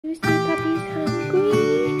You say puppy's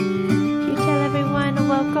hungry? You tell everyone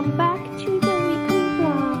welcome back to the weekly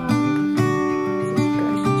vlog.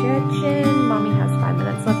 Sister's stretching. Mommy has 5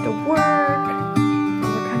 minutes left of work. And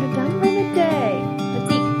we're kind of done for the day.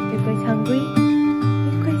 Let's eat. You guys hungry?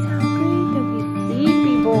 You guys hungry? Don't be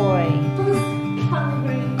sleepy, boy. Who's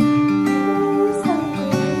hungry? Who's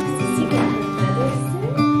hungry? Does he get your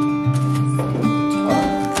medicine?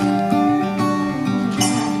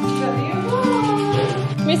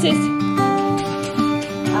 Mrs.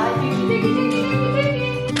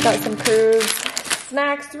 Got some cruise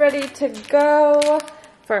snacks ready to go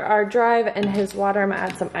for our drive, and his water. I'm gonna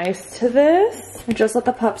add some ice to this. I just let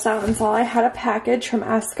the pups out and saw I had a package from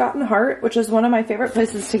Ascot and Hart, which is one of my favorite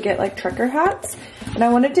places to get like trucker hats. And I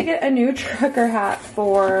wanted to get a new trucker hat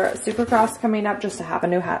for Supercross coming up, just to have a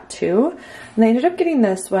new hat too. And I ended up getting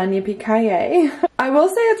this one, Yippee-ki-yay. I will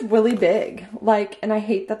say it's really big, like, and I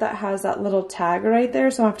hate that that has that little tag right there,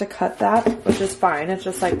 so I have to cut that, which is fine. It's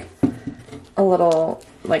just like a little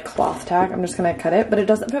like cloth tag. I'm just gonna cut it, but it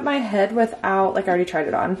doesn't fit my head without, like I already tried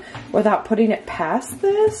it on, without putting it past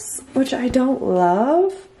this, which I don't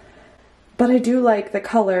love. But I do like the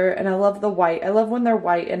color, and I love the white. I love when they're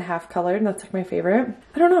white and half colored, and that's like my favorite.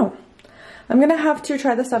 I don't know. I'm gonna have to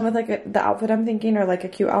try this on with like the outfit I'm thinking, or like a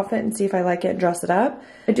cute outfit, and see if I like it and dress it up.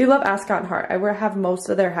 I do love Ascot and Hart. I have most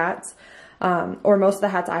of their hats, or most of the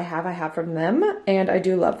hats I have from them, and I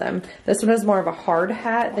do love them. This one is more of a hard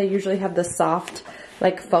hat. They usually have the soft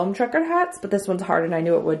like foam trucker hats, but this one's hard, and I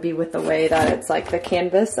knew it would be with the way that it's like the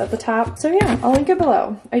canvas at the top. So yeah, I'll link it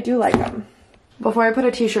below. I do like them. Before I put a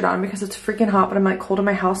t-shirt on, because it's freaking hot, but I'm like cold in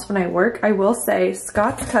my house when I work, I will say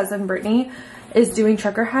Scott's cousin Brittany is doing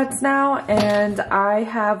trucker hats now, and I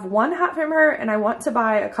have one hat from her, and I want to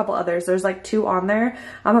buy a couple others. There's like 2 on there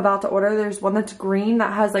I'm about to order. There's one that's green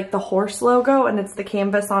that has like the horse logo, and it's the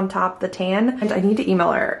canvas on top, the tan. And I need to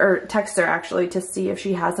email her, or text her actually, to see if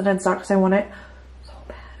she has it in stock, because I want it so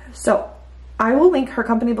bad. So I will link her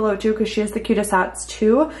company below too, because she has the cutest hats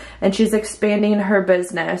too, and she's expanding her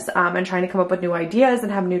business and trying to come up with new ideas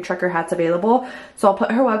and have new trucker hats available. So I'll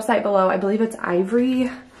put her website below. I believe it's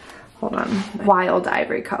hold on, Wild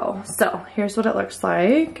Ivory Co. So here's what it looks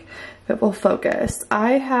like. If it will focus.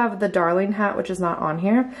 I have the Darling hat, which is not on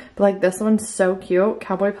here, but like this one's so cute.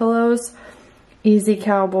 Cowboy pillows, easy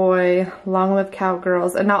cowboy, long live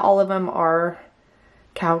cowgirls, and not all of them are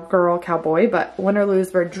cowgirl, cowboy, but win or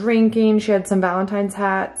lose, we're drinking. She had some Valentine's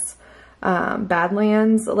hats,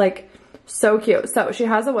 Badlands, like so cute. So she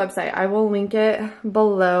has a website. I will link it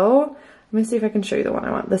below. Let me see if I can show you the one I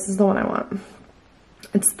want. This is the one I want.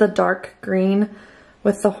 It's the dark green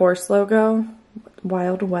with the horse logo.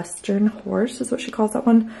 Wild Western Horse is what she calls that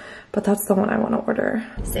one. But that's the one I want to order.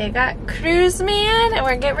 So I got Cruise Man, and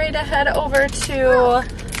we're getting ready to head over to,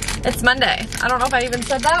 it's Monday. I don't know if I even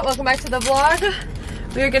said that. Welcome back to the vlog.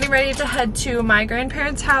 We are getting ready to head to my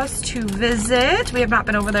grandparents' house to visit. We have not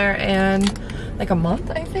been over there in like a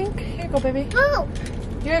month, I think. Here you go, baby. Oh.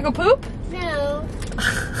 You gonna go poop? No.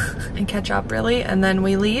 And catch up, really, and then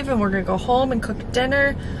we leave, and we're gonna go home and cook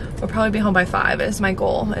dinner. We'll probably be home by 5 is my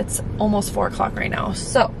goal. It's almost 4 o'clock right now,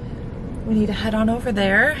 so we need to head on over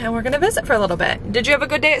there, and we're gonna visit for a little bit. Did you have a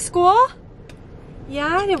good day at school?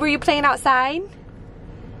 Yeah? Were you playing outside?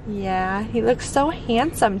 Yeah, he looks so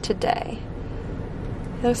handsome today.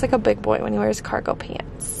 He looks like a big boy when he wears cargo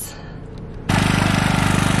pants.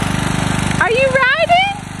 Are you riding?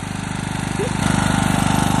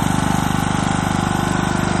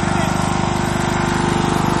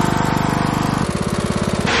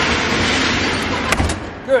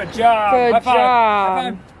 Good job. Good High five. job.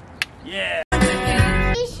 High five. Yeah.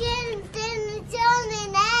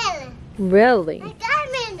 Really?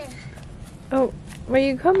 Oh, where are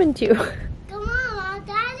you coming to? Come on,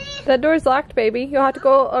 Daddy. That door's locked, baby. You'll have to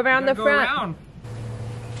go around the front. Around.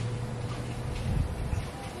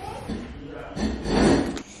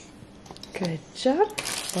 Good job.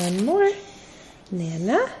 One more.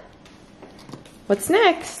 Nana. What's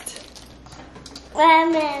next?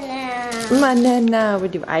 Banana. Banana. We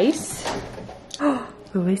do ice. Oh,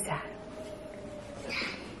 who is that?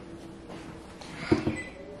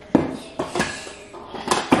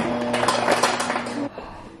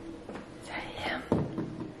 Is that him?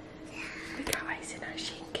 We got ice in our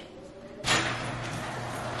shake.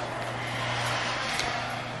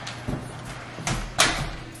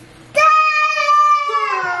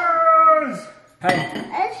 Hey.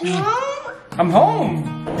 It's home. I'm home.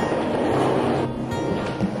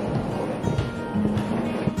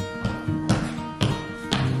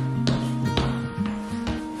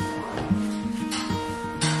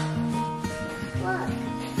 What?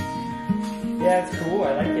 Yeah, it's cool. I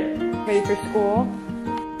like it. Ready for school?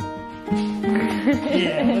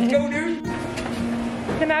 Yeah, let's go, dude.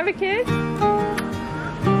 Can I have a kiss?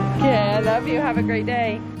 Yeah, I love you. Have a great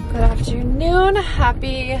day. Good afternoon.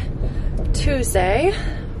 Happy Tuesday.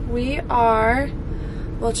 We are,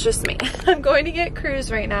 well, it's just me. I'm going to get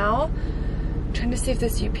Cruz right now. I'm trying to see if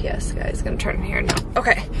this UPS guy is gonna turn in here now.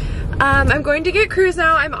 Okay. I'm going to get Cruz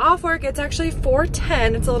now. I'm off work. It's actually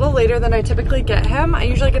 4:10. It's a little later than I typically get him. I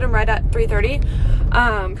usually get him right at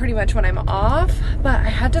 3:30, pretty much when I'm off. But I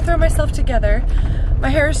had to throw myself together. My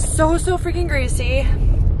hair is so freaking greasy.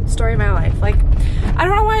 Story of my life. Like, I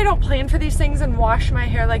don't know why I don't plan for these things and wash my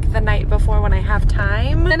hair like the night before when I have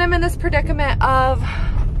time. Then I'm in this predicament of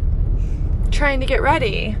trying to get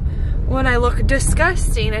ready when I look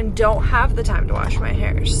disgusting and don't have the time to wash my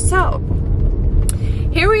hair. So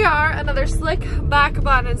here we are. Another slick back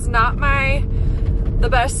bun is not the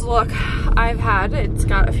best look I've had. It's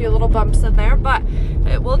got a few little bumps in there, but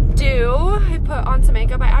it will do. I put on some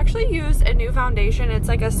makeup. I actually used a new foundation. It's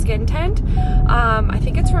like a skin tint. I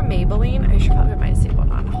think it's from Maybelline. I should probably put my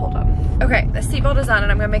seatbelt on. Hold on. Okay, the seatbelt is on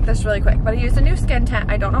and I'm gonna make this really quick, but I used a new skin tint.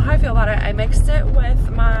 I don't know how I feel about it. I mixed it with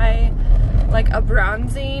my, like, a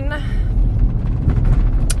bronzing,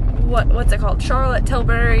 what's it called? Charlotte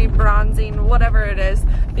Tilbury bronzing, whatever it is,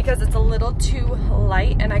 because it's a little too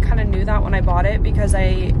light, and I kind of knew that when I bought it because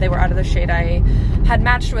they were out of the shade I had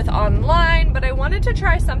matched with online. But I wanted to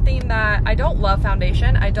try something that, I don't love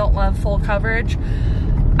foundation. I don't love full coverage.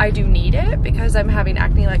 I do need it because I'm having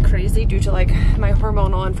acne like crazy due to like my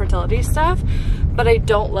hormonal and fertility stuff, but I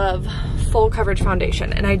don't love full coverage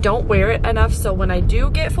foundation, and I don't wear it enough, so when I do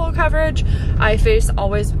get full coverage, my face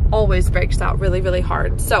always breaks out really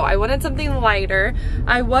hard. So I wanted something lighter.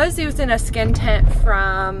 I was using a skin tint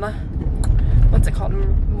from, what's it called,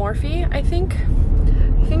 Morphe, I think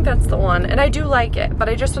that's the one, and I do like it, but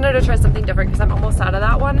I just wanted to try something different because I'm almost out of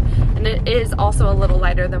that one, and it is also a little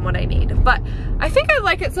lighter than what I need. But I think I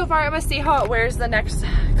like it so far. I'm gonna see how it wears the next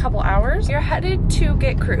couple hours. You're headed to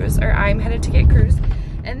get Cruz, or I'm headed to get Cruz,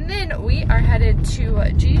 and then we are headed to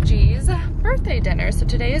Gigi's birthday dinner. So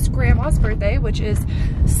today is Grandma's birthday, which is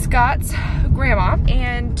Scott's grandma,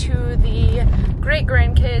 and to the great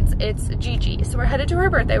grandkids, it's Gigi. So we're headed to her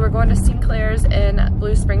birthday. We're going to Sinclair's in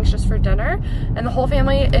Blue Springs just for dinner, and the whole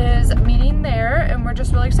family is meeting there, and we're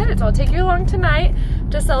just really excited. So I'll take you along tonight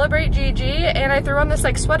to celebrate Gigi. And I threw on this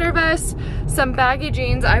like sweater vest, some baggy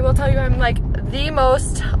jeans. I will tell you, I'm like the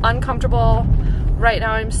most uncomfortable right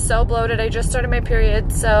now. I'm so bloated. I just started my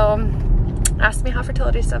period, so ask me how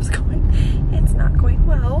fertility stuff's going. It's not going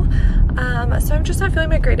well. So I'm just not feeling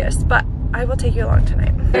my greatest, but I will take you along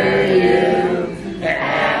tonight.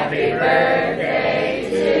 Happy birthday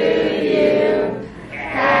to you.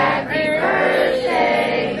 Happy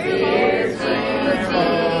birthday, dear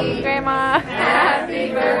Gigi. Grandma.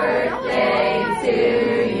 Happy birthday to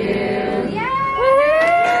you.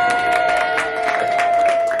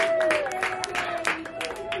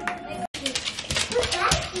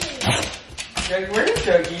 Where is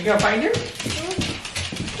Dougie? You gonna find her?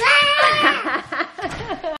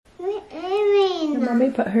 Mommy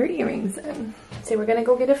put her earrings in. So we're gonna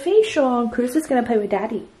go get a facial. Cruz is gonna play with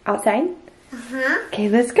Daddy outside. Okay,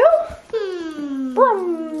 let's go.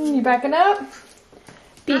 Boom. You backing up?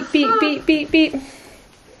 Beep, beep, beep, beep, beep.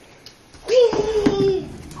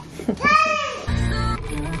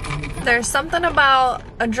 There's something about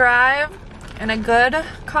a drive and a good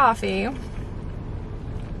coffee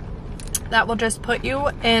that will just put you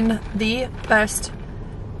in the best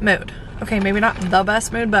mood. Okay, maybe not the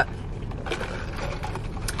best mood, but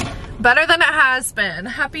better than it has been.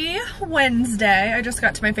 Happy Wednesday. I just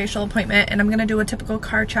got to my facial appointment, and I'm gonna do a typical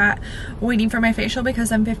car chat waiting for my facial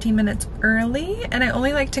because I'm 15 minutes early, and I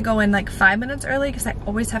only like to go in like 5 minutes early because I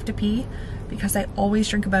always have to pee, because I always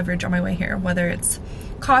drink a beverage on my way here, whether it's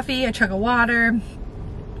coffee, a chug of water,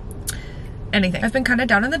 anything. I've been kind of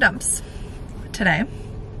down in the dumps today.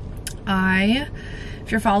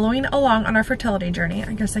 If you're following along on our fertility journey,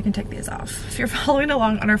 I guess I can take these off. If you're following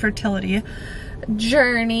along on our fertility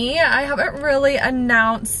journey, I haven't really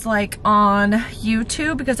announced like on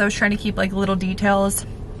YouTube because I was trying to keep like little details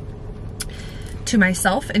to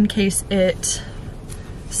myself in case it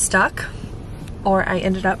stuck or I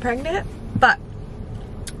ended up pregnant. But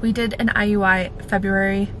we did an IUI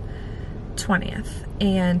February 20th,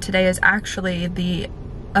 and today is actually the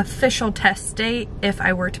official test date if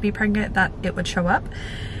I were to be pregnant that it would show up.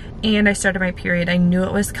 And I started my period. I knew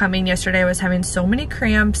it was coming. Yesterday I was having so many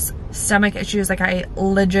cramps, stomach issues, like I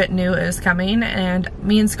legit knew it was coming. And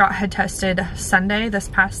me and Scott had tested Sunday, this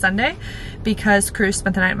past Sunday, because Cruz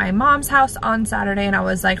spent the night at my mom's house on Saturday, and I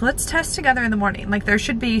was like, let's test together in the morning. Like there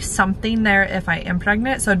should be something there if I am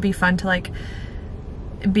pregnant, so it'd be fun to like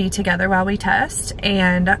be together while we test.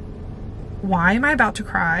 And why am I about to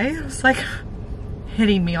cry? It's like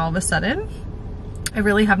hitting me all of a sudden. I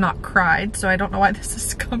really have not cried, so I don't know why this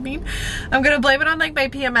is coming. I'm gonna blame it on like my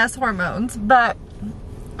PMS hormones, but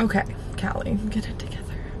okay, Callie, get it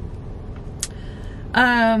together.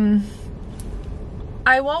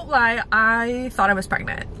 I won't lie, I thought I was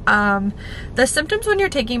pregnant. The symptoms when you're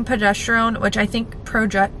taking progesterone, which I think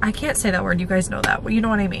I can't say that word, you guys know that, well, you know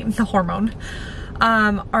what I mean, the hormone,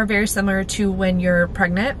 are very similar to when you're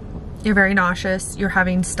pregnant. You're very nauseous, you're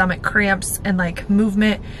having stomach cramps and like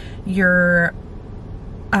movement, you're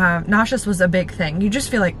nauseous was a big thing. You just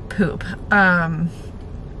feel like poop.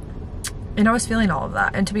 And I was feeling all of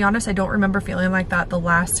that. And to be honest, I don't remember feeling like that the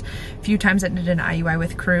last few times I did an IUI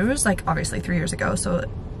with Cruz, like obviously 3 years ago. So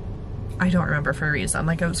I don't remember for a reason,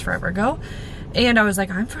 like it was forever ago. And I was like,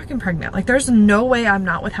 I'm fucking pregnant. Like there's no way I'm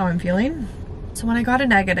not with how I'm feeling. So when I got a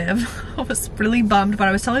negative, I was really bummed, but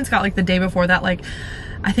I was telling Scott like the day before that, like,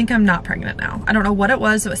 I think I'm not pregnant now. I don't know what it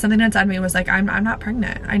was. It was something inside me was like, I'm not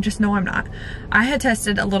pregnant. I just know I'm not. I had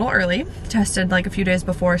tested a little early, tested like a few days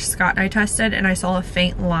before Scott and I tested, and I saw a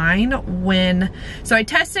faint line when, so I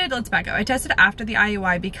tested, let's back up. I tested after the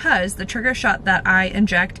IUI because the trigger shot that I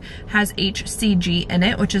inject has HCG in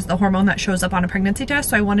it, which is the hormone that shows up on a pregnancy test.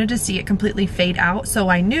 So I wanted to see it completely fade out. So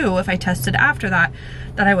I knew if I tested after that,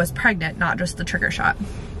 that I was pregnant, not just the trigger shot.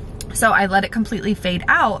 So I let it completely fade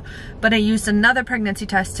out, but I used another pregnancy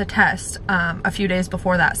test to test a few days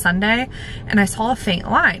before that Sunday, and I saw a faint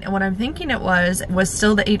line. And what I'm thinking it was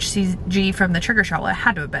still the HCG from the trigger shot. Well, it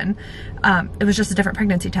had to have been. It was just a different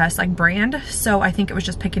pregnancy test, like brand. So I think it was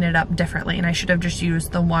just picking it up differently, and I should have just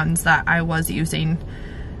used the ones that I was using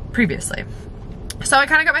previously. So I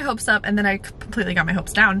kind of got my hopes up, and then I completely got my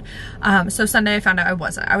hopes down. So Sunday I found out I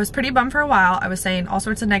wasn't. I was pretty bummed for a while. I was saying all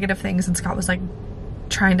sorts of negative things, and Scott was like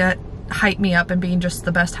trying to hype me up and being just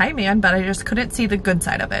the best hype man, but I just couldn't see the good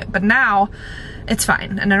side of it. But now it's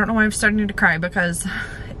fine, and I don't know why I'm starting to cry, because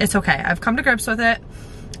it's okay. I've come to grips with it.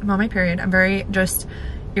 I'm on my period. I'm very just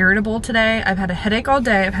irritable today. I've had a headache all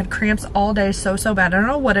day. I've had cramps all day, so bad. I don't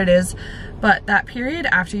know what it is, but that period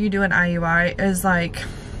after you do an IUI is like,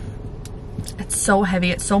 it's so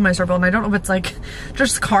heavy, it's so miserable, and I don't know if it's like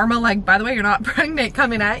just karma, like, by the way, you're not pregnant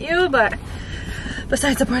coming at you. But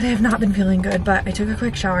besides the point, I have not been feeling good. But I took a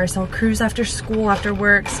quick shower, so Cruz after school, after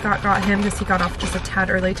work. Scott got him because he got off just a tad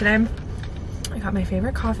early today. I got my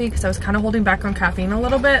favorite coffee because I was kind of holding back on caffeine a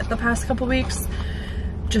little bit the past couple weeks,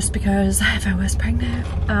 just because if I was pregnant.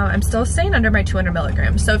 I'm still staying under my 200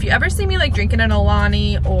 milligrams. So if you ever see me like drinking an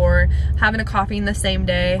Alani or having a coffee in the same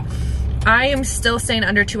day, I am still staying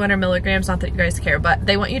under 200 milligrams. Not that you guys care, but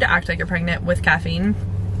they want you to act like you're pregnant with caffeine.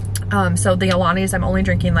 So the Alanis, I'm only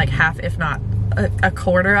drinking like half, if not a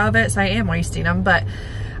quarter of it, so I am wasting them, but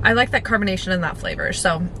I like that carbonation and that flavor,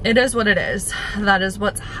 so it is what it is. That is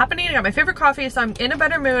what's happening. I got my favorite coffee, so I'm in a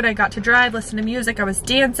better mood. I got to drive, listen to music, I was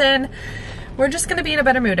dancing. We're just gonna be in a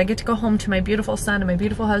better mood. I get to go home to my beautiful son and my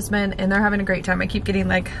beautiful husband, and they're having a great time. I keep getting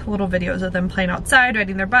like little videos of them playing outside,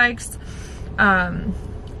 riding their bikes.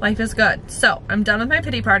 Life is good. So I'm done with my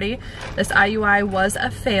pity party. This IUI was a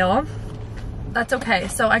fail. That's okay.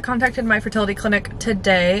 So I contacted my fertility clinic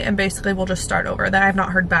today, and basically we'll just start over. That I have not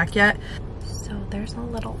heard back yet. So there's a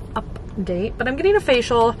little update, but I'm getting a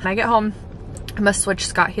facial. When I get home, I must switch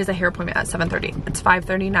Scott. He has a hair appointment at 7:30. It's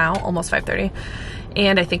 5:30 now, almost 5:30.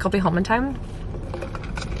 And I think I'll be home in time,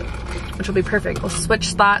 which will be perfect. We'll switch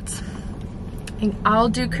spots, and I'll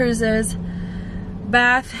do Cruz's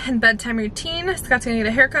bath and bedtime routine. Scott's gonna get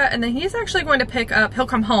a haircut, and then he's actually going to pick up, he'll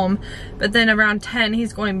come home, but then around 10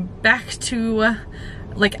 he's going back to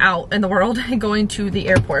like out in the world and going to the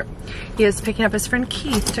airport. He is picking up his friend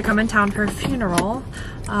Keith to come in town for a funeral.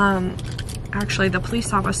 Actually the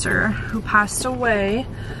police officer who passed away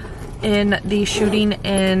in the shooting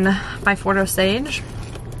by Fort Osage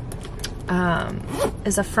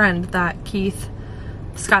is a friend that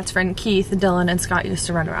Scott's friend Keith, Dylan, and Scott used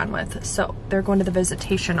to run around with. So they're going to the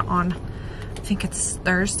visitation on, I think it's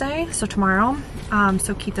Thursday, so tomorrow.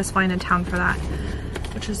 So Keith is flying in town for that,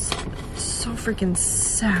 which is so freaking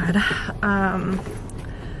sad.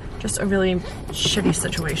 Just a really shitty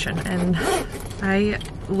situation. And I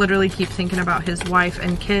literally keep thinking about his wife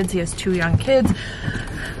and kids. He has 2 young kids.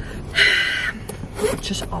 It's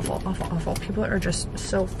just awful, awful, awful. People are just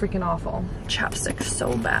so freaking awful. Chapstick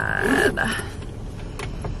so bad.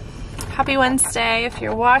 Happy Wednesday if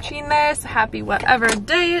you're watching this. Happy whatever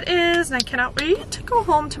day it is. And I cannot wait to go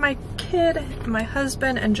home to my kid and my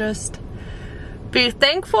husband and just be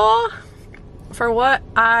thankful for what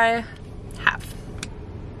I have.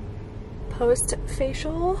 Post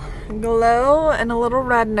facial glow and a little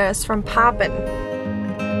redness from popping.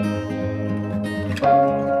 Say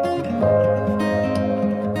goodnight.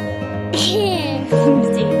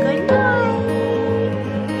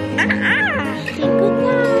 Say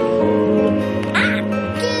goodnight.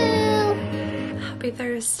 Happy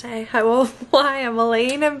Thursday. Why? I'm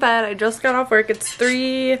laying in bed. I just got off work. It's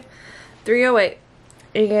 3:08.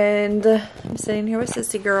 And I'm sitting here with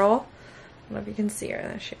Sissy Girl. I don't know if you can see her.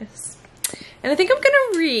 There she is. And I think I'm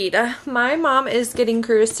gonna read. My mom is getting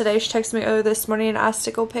cruise today. She texted me earlier this morning and asked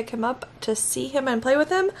to go pick him up to see him and play with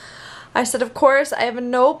him. I said, of course. I have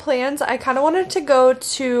no plans. I kind of wanted to go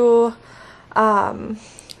to,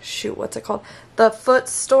 shoot, what's it called? The foot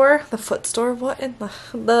store. The foot store? What in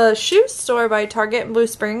the shoe store by Target in Blue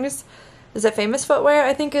Springs. Is it Famous Footwear?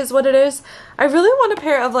 I think is what it is. I really want a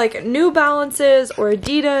pair of like New Balances or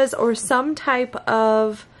Adidas or some type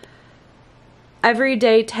of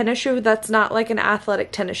everyday tennis shoe that's not like an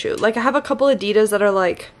athletic tennis shoe. Like I have a couple Adidas that are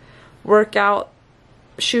like workout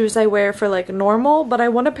shoes I wear for like normal, but I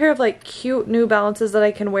want a pair of like cute New Balances that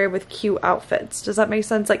I can wear with cute outfits. Does that make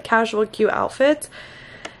sense? Like casual cute outfits.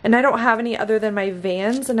 And I don't have any other than my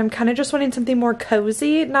Vans, and I'm kind of just wanting something more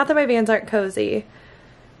cozy. Not that my Vans aren't cozy,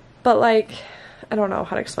 but like, I don't know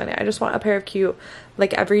how to explain it. I just want a pair of cute,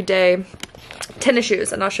 like everyday tennis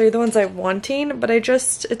shoes, and I'll show you the ones I'm wanting, but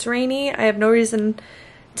it's rainy. I have no reason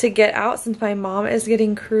to get out since my mom is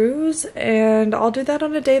getting cruise, and I'll do that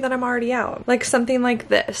on a day that I'm already out. Like something like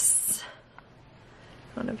this.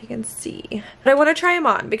 I don't know if you can see. But I want to try them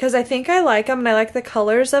on because I think I like them, and I like the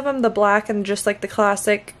colors of them, the black and just like the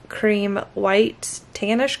classic cream white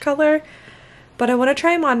tannish color. But I want to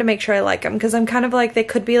try them on to make sure I like them because I'm kind of like, they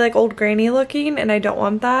could be like old granny looking and I don't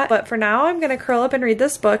want that. But for now, I'm going to curl up and read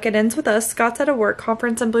this book. It ends with us. Scott's at a work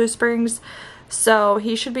conference in Blue Springs, so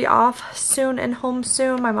he should be off soon and home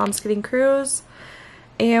soon. My mom's getting cruise.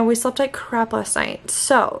 And we slept like crap last night.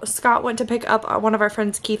 So Scott went to pick up one of our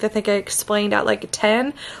friends, Keith. I think I explained at like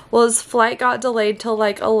 10. Well, his flight got delayed till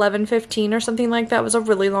like 11:15 or something like that. It was a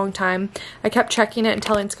really long time. I kept checking it and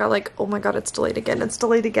telling Scott like, oh my god, it's delayed again. It's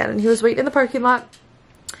delayed again. And he was waiting in the parking lot.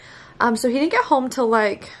 So he didn't get home till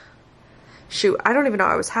like, shoot, I don't even know.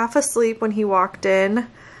 I was half asleep when he walked in. I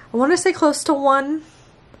want to say close to 1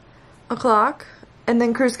 o'clock. And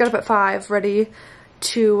then Cruz got up at 5 ready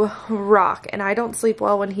to rock, and I don't sleep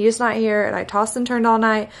well when he's not here, and I tossed and turned all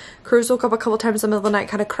night. Cruz woke up a couple times in the middle of the night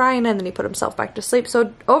kind of crying, and then he put himself back to sleep.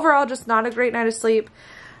 So overall, just not a great night of sleep.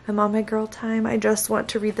 I'm on my girl time. I just want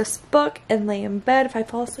to read this book and lay in bed. If I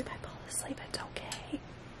fall asleep, I fall asleep. It's okay.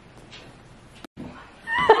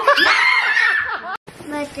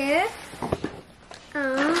 Mother.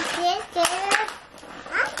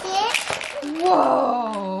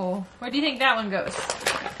 Whoa! Where do you think that one goes?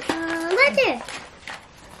 Mother.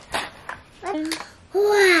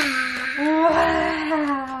 Wow.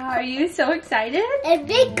 Wow! Are you so excited? A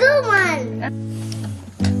big good one.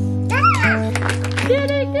 Ah.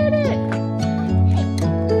 Get it, get it!